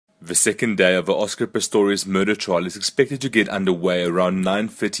The second day of the Oscar Pistorius murder trial is expected to get underway around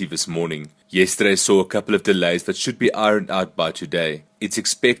 9:30 this morning. Yesterday saw a couple of delays that should be ironed out by today. It's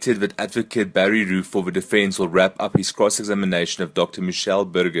expected that Advocate Barry Roof for the defense will wrap up his cross-examination of Dr. Michelle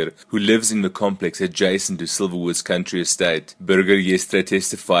Burger, who lives in the complex adjacent to Silverwood's country estate. Burger yesterday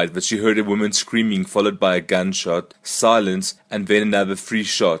testified that she heard a woman screaming followed by a gunshot, silence, and then another 3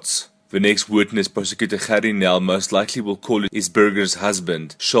 shots. The next witness prosecutor Gary Nel most likely will call is Burger's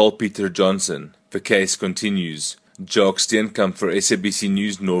husband, Shaul Peter Johnson. The case continues. Steenkamp for SABC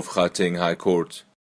News, North Gauteng High Court.